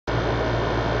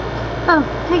Oh,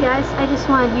 hey guys, I just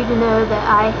wanted you to know that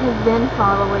I have been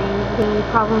following the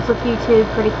problems with YouTube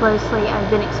pretty closely. I've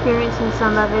been experiencing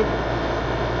some of it,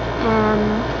 and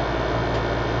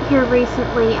here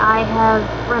recently I have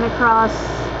run across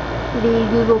the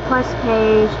Google Plus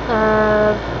page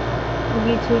of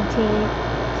the YouTube team,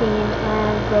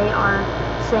 and they are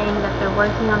saying that they're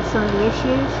working on some of the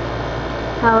issues.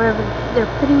 However, they're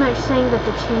pretty much saying that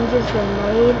the changes they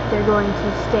made, they're going to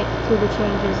stick to the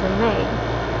changes they made.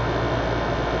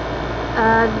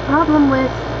 The problem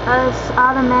with us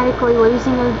automatically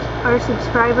losing our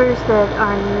subscribers that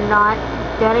are not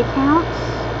dead accounts,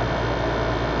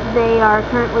 they are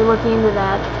currently looking into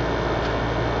that.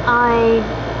 I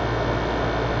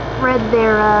read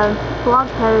their blog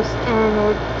post and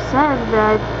it said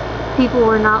that people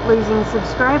were not losing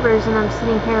subscribers, and I'm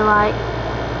sitting here like,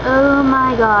 oh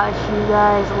my gosh, you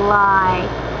guys lie.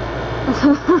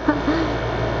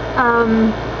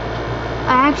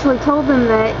 I actually told them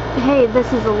that, hey,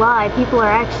 this is a lie. People are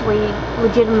actually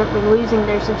legitimately losing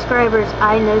their subscribers.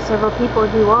 I know several people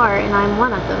who are, and I'm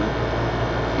one of them.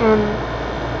 And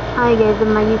I gave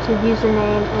them my YouTube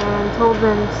username and told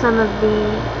them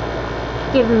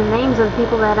gave them the names of the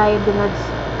people that I had been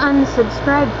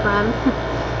unsubscribed from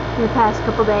in the past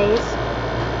couple days.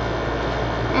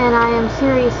 And I am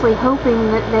seriously hoping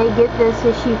that they get this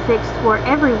issue fixed for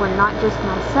everyone, not just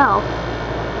myself,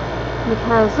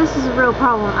 because this is a real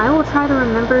problem. I will try to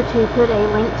remember to put a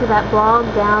link to that blog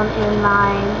down in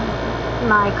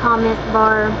my comment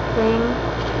bar thing,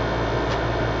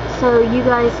 so you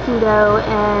guys can go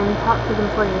and talk to them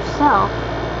for yourself.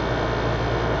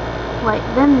 Let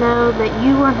them know that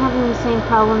you are having the same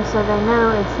problem, so they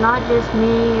know it's not just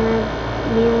me and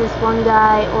this one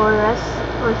guy or us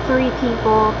or 3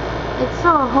 people. It's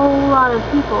still a whole lot of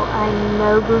people. I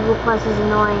know Google Plus is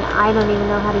annoying. I don't even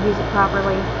know how to use it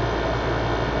properly.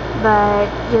 But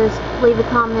just leave a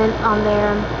comment on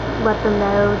there, let them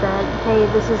know that, hey,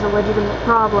 this is a legitimate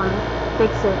problem,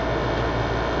 fix it.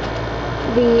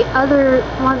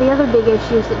 One of the other big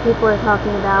issues that people are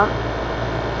talking about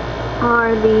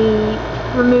are the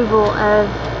removal of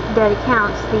dead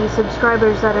accounts, the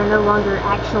subscribers that are no longer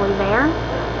actually there.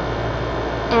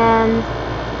 And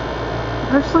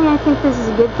personally, I think this is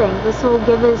a good thing. This will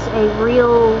give us a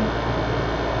real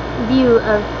view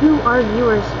of who our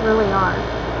viewers really are.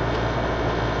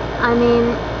 I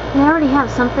mean, they already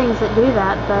have some things that do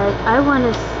that, but I want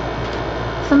to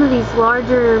some of these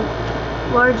larger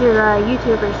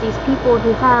YouTubers, these people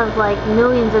who have like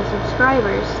millions of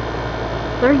subscribers,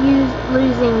 they're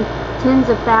losing tens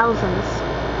of thousands.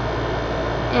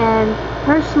 And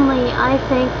personally, I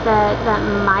think that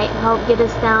might help get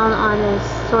us down on a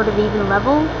sort of even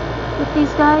level with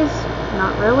these guys.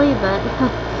 Not really, but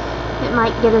it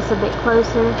might get us a bit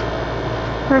closer.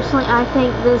 Personally, I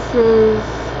think this is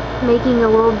making a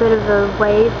little bit of a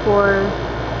way for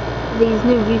these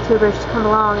new YouTubers to come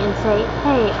along and say,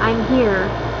 hey, I'm here.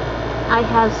 I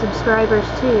have subscribers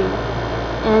too.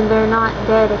 And they're not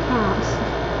dead accounts.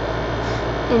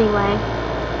 Anyway,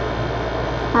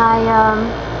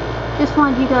 I just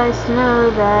wanted you guys to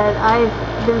know that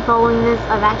I've been following this.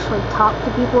 I've actually talked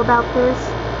to people about this,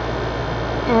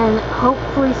 and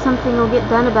hopefully something will get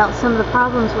done about some of the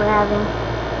problems we're having.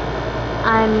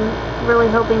 I'm really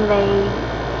hoping they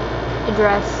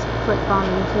address click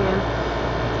bombing too.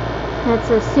 That's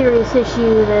a serious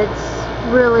issue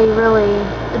that's really, really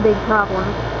a big problem.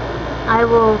 I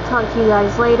will talk to you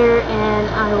guys later, and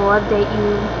I will update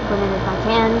you when and if I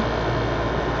can.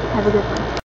 Have a good one.